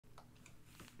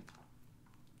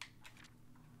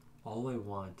All I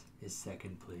want is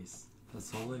second place.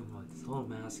 That's all I want. That's all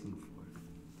I'm asking for.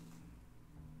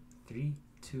 3,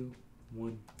 2,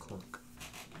 1, clunk.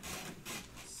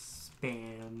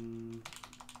 Spam.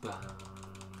 Bam.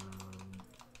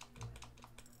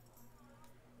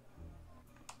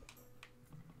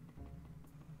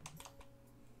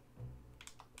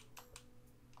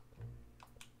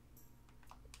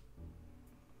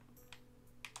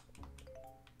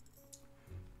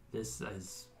 This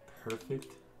is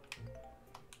perfect.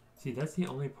 See, that's the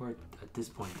only part at this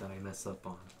point that I mess up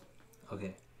on.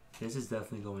 Okay, this is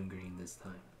definitely going green this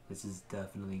time. This is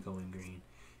definitely going green.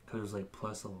 Because it was like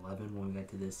plus 11 when we got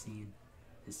to this scene.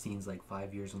 This scene's like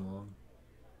 5 years long.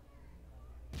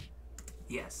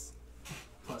 Yes.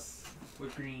 Plus, we're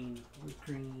green. We're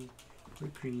green. We're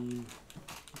green.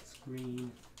 It's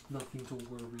green. Nothing to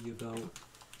worry about.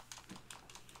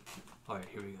 Alright,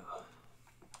 here we go.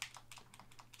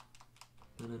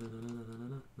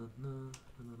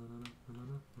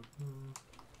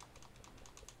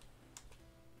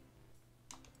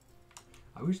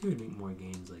 I wish they would make more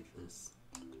games like this.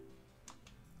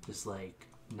 Just like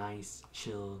nice,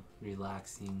 chill,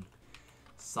 relaxing,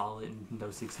 solid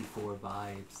Nintendo 64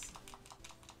 vibes.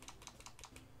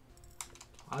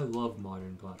 I love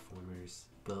modern platformers,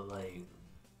 but like,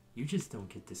 you just don't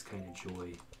get this kind of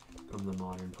joy from the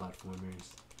modern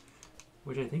platformers.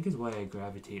 Which I think is why I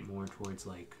gravitate more towards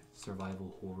like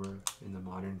survival horror in the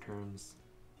modern terms.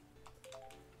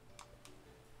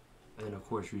 And then of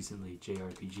course recently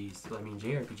JRPGs. I mean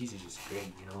JRPGs are just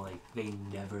great, you know, like they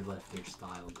never let their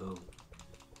style go.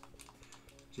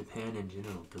 Japan in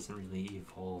general doesn't really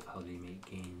evolve how they make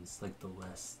games like the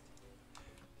West.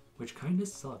 Which kinda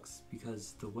sucks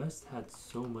because the West had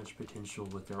so much potential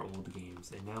with their old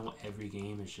games and now every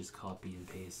game is just copy and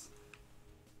paste.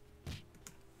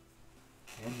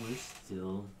 And we're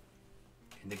still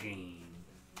in the green.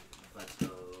 Let's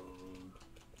go.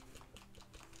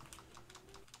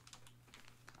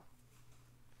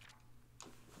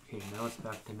 Okay, now it's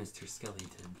back to Mr.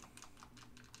 Skeleton.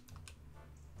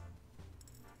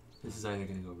 This is either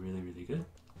going to go really, really good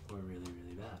or really,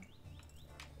 really bad.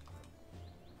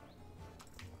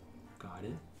 Got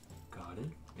it. Got it.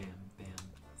 Bam, bam.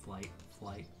 Flight,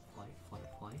 flight, flight, flight,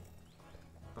 flight.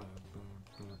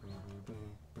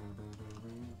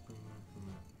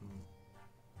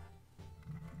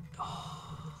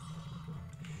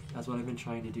 That's what I've been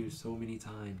trying to do so many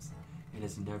times, and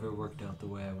it's never worked out the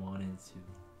way I wanted to.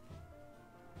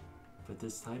 But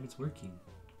this time it's working.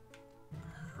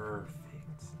 Perfect.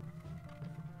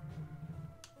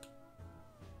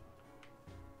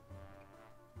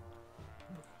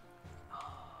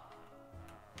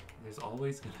 There's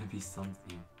always gonna be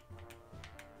something.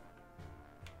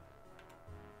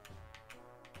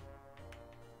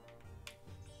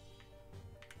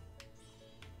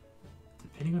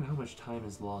 Depending on how much time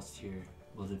is lost here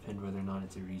will depend whether or not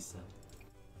it's a reset.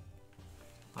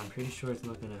 I'm pretty sure it's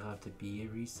not going to have to be a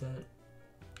reset.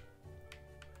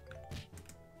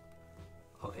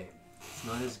 Okay, it's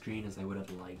not as green as I would have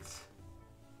liked,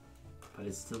 but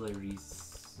it's still a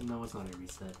reset. No, it's not a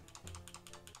reset.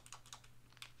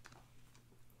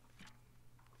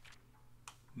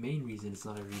 Main reason it's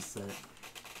not a reset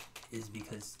is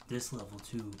because this level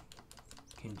 2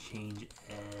 can change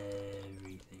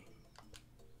everything.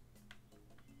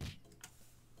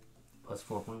 Plus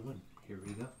 4.1. Here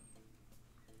we go.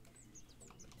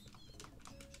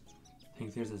 I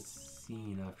think there's a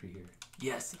scene after here.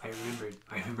 Yes, I remembered.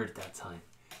 I remembered that time.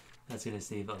 That's gonna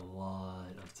save a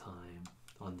lot of time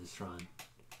on this run.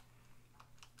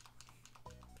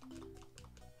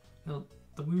 Now,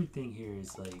 the weird thing here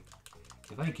is like,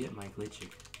 if I get my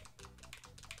glitching,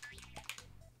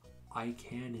 I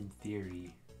can, in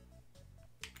theory,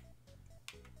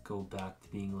 go back to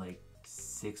being like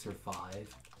 6 or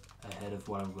 5 ahead of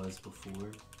what I was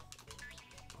before,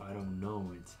 but I don't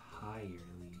know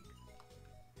entirely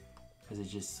because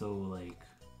it's just so like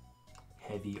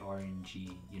heavy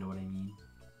RNG, you know what I mean?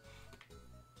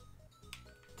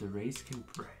 The race can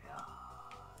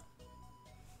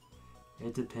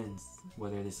it depends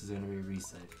whether this is going to be a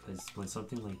reset, because when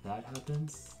something like that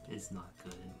happens, it's not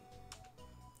good.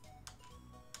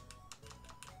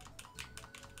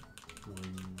 1,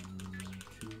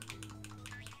 2,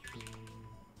 3.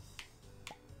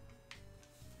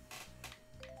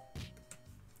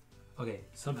 Okay,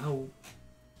 somehow,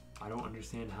 I don't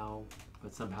understand how,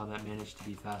 but somehow that managed to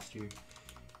be faster,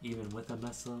 even with a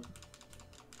mess up,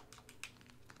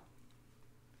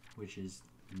 which is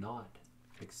not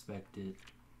expected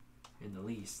in the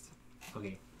least.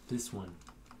 Okay, this one,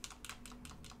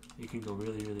 it can go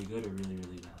really, really good or really,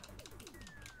 really bad.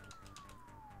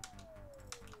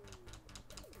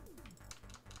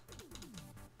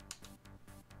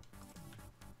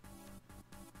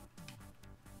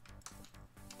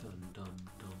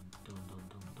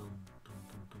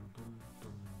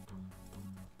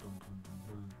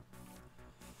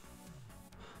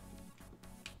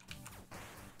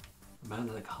 I'm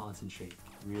gonna like concentrate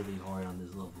really hard on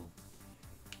this level.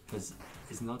 Because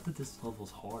it's not that this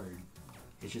level's hard,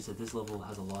 it's just that this level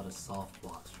has a lot of soft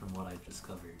blocks from what I've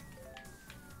discovered.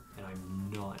 And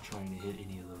I'm not trying to hit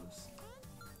any of those.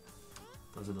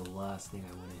 Those are the last thing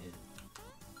I want to hit.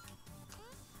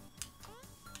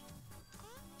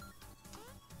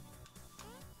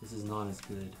 This is not as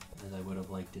good as I would have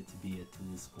liked it to be at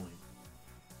this point.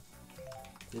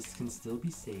 This can still be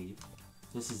saved.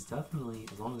 This is definitely,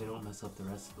 as long as I don't mess up the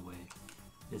rest of the way,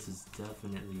 this is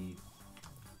definitely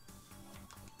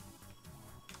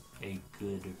a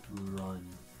good run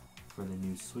for the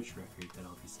new Switch record that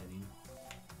I'll be setting.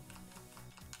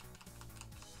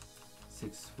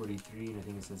 6:43, and I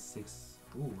think it says 6.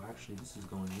 Ooh, actually, this is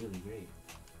going really great.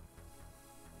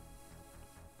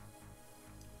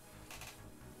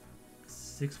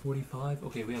 6:45.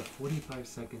 Okay, we have 45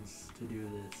 seconds to do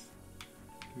this.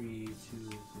 3, 2,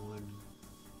 1.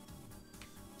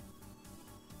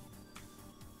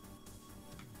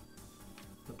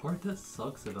 The part that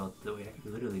sucks about the way I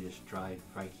could literally just drive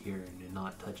right here and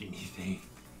not touch anything.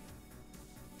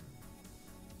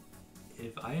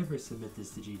 If I ever submit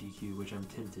this to GDQ, which I'm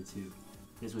tempted to,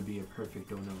 this would be a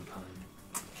perfect oh-no time.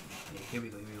 Okay, here we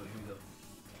go.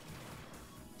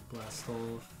 Blast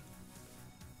off.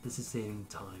 This is saving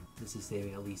time. This is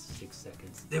saving at least 6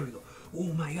 seconds. There we go.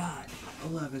 Oh my god!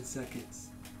 11 seconds.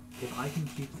 If I can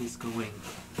keep this going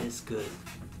this good,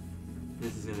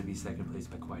 this is going to be second place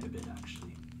by quite a bit,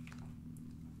 actually.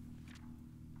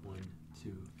 1,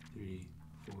 2, 3,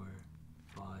 4,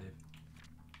 5.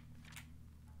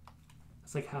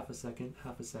 It's like half a second.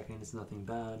 Half a second is nothing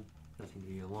bad. Nothing to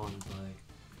be alarmed by.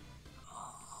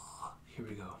 Oh, here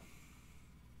we go.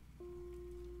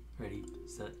 Ready,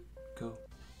 set, go.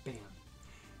 Bam.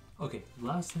 Okay,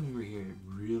 last time we were here, it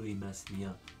really messed me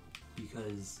up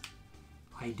because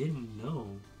I didn't know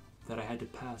that I had to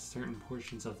pass certain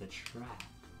portions of the track,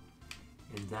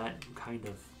 and that kind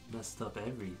of messed up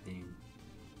everything.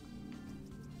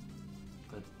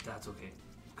 But that's okay,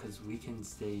 because we can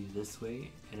stay this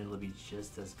way and it'll be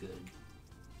just as good.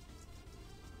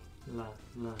 La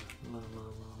la la la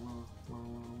la la la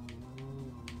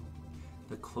la.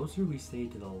 The closer we stay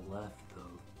to the left,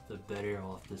 though, the better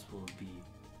off this will be.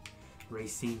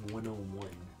 Racing 101.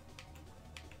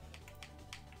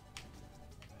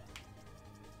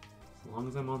 As long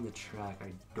as I'm on the track,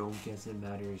 I don't guess it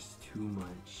matters too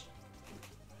much.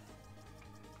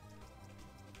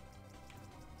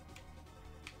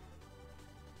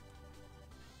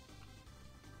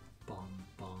 Bum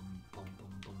bum bum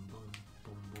bum bum bum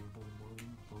bum bum bum bum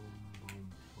bum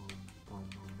bum bum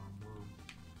bum bum.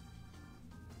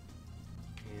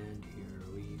 And here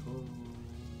we go.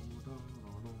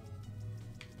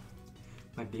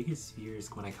 My biggest fear is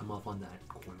when I come up on that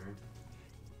corner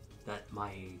that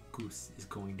my goose is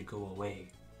going to go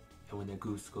away, and when the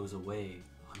goose goes away,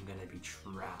 I'm gonna be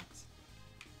trapped.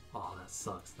 Oh, that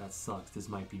sucks. That sucks. This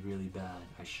might be really bad.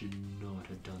 I should not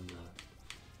have done that.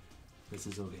 This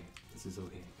is okay. This is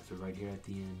okay. So right here at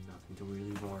the end, nothing to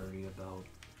really worry about,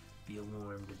 be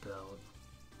alarmed about.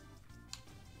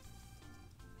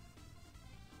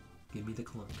 Give me the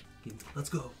clunk. Let's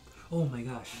go. Oh my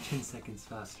gosh, 10 seconds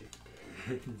faster.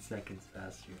 10 seconds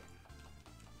faster.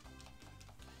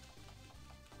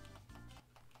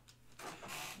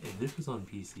 If this was on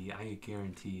PC, I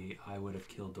guarantee I would have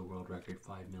killed the world record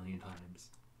 5 million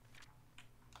times.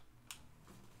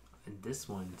 And this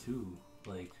one too,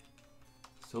 like,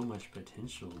 so much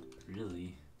potential,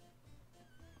 really.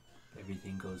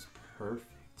 Everything goes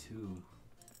perfect too.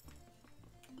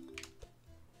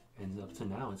 And up to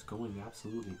now, it's going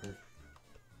absolutely perfect.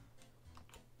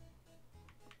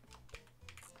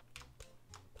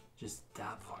 Just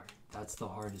that part, that's the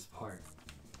hardest part,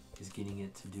 is getting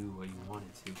it to do what you want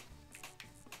it to.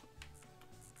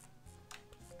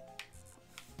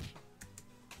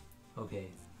 Okay,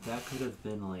 that could have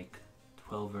been like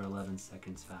 12 or 11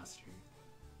 seconds faster.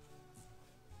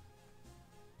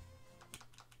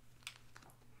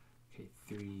 Okay,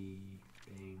 3,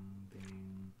 bang,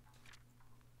 bang.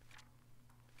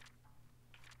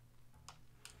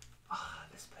 Ah,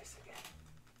 this place again.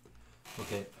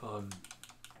 Okay,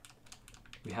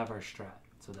 we have our strat,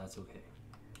 so that's okay.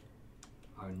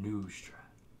 Our new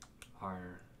strat,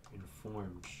 our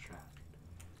informed strat,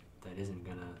 that isn't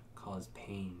gonna cause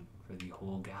pain for the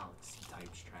whole galaxy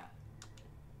type strat.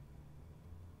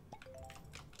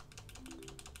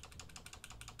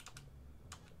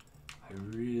 I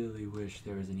really wish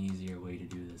there was an easier way to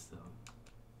do this though.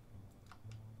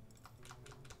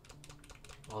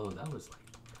 Although that was like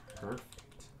perfect.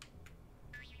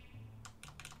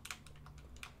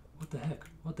 What the heck?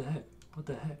 What the heck? What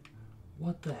the heck?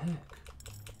 What the heck?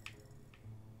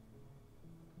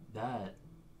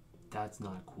 That's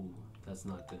not cool. That's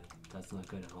not good. That's not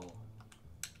good at all.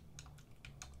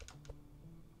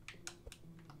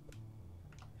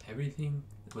 Everything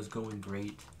was going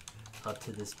great up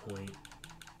to this point,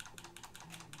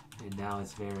 and now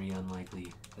it's very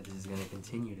unlikely that this is going to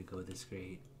continue to go this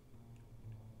great.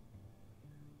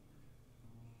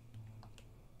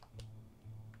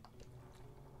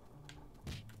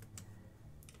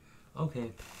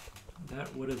 Okay,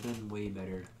 that would have been way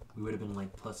better. We would have been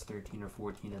like plus 13 or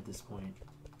 14 at this point.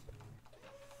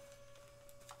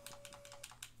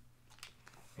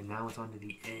 And now it's on to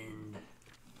the end,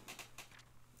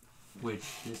 which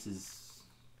this is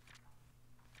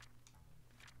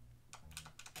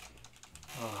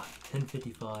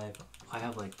 10:55. I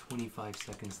have like 25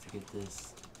 seconds to get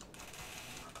this.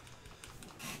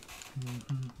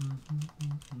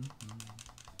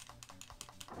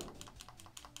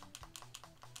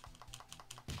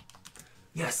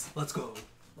 Yes, let's go.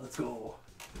 Let's go.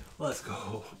 Let's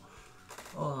go.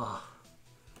 Oh,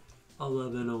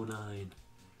 11:09.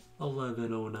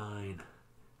 11:09.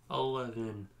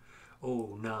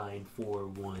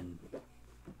 11:0941.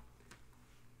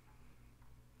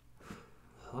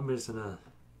 I'm just gonna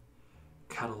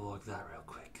catalog that real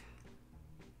quick.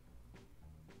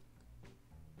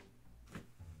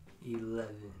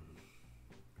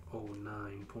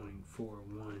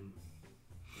 11:09.41.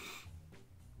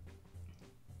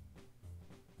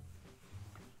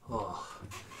 Oh,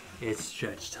 it's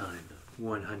stretch time,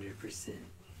 100%.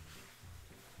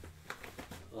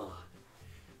 Oh,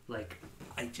 like,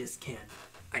 I just can't.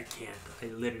 I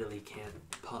literally can't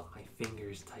pop my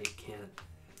fingers tight, can't.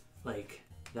 Like,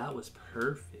 that was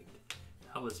perfect.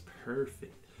 That was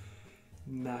perfect.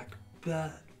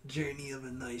 Macbat, Journey of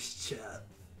a Nice Chap.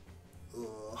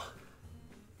 Ugh.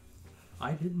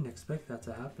 I didn't expect that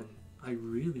to happen. I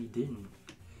really didn't.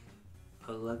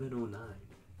 11:09.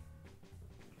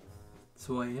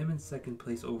 So I am in second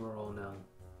place overall now.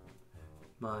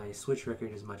 My Switch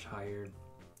record is much higher.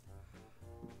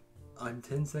 I'm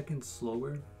 10 seconds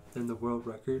slower than the world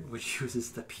record, which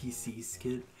uses the PC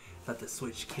skip that the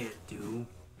Switch can't do.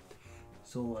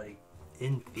 So, like,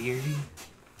 in theory,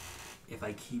 if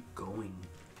I keep going,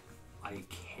 I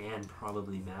can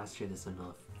probably master this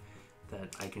enough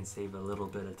that I can save a little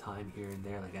bit of time here and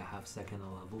there, like a half second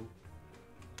a level.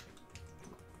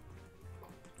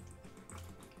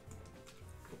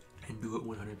 And do it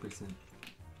 100%.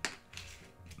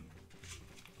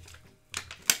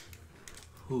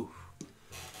 Oof.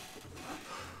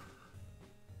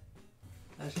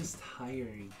 That's just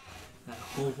tiring. That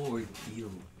whole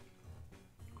ordeal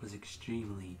was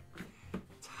extremely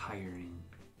tiring.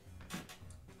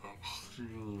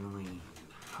 Extremely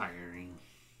tiring.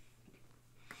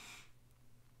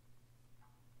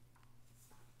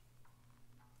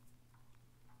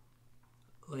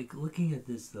 Like, looking at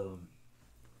this though,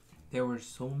 there were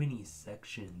so many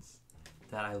sections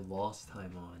that I lost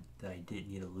time on that I didn't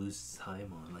need to lose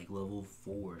time on. Like level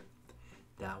 4,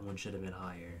 that one should have been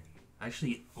higher.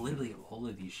 Actually, literally all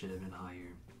of these should have been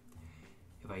higher.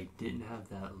 If I didn't have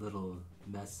that little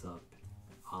mess up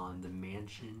on the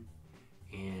mansion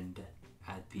and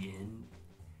at the end,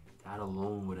 that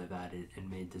alone would have added and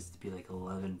made this to be like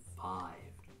 11:05.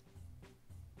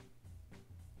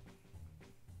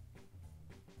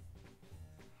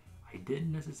 I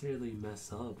didn't necessarily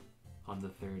mess up on the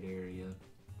third area.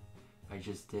 I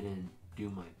just didn't do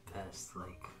my best.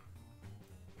 Like,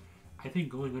 I think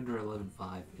going under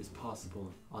 11:05 is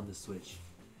possible on the Switch.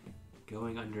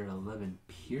 Going under 11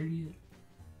 period,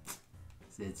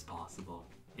 it's possible.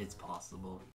 It's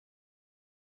possible.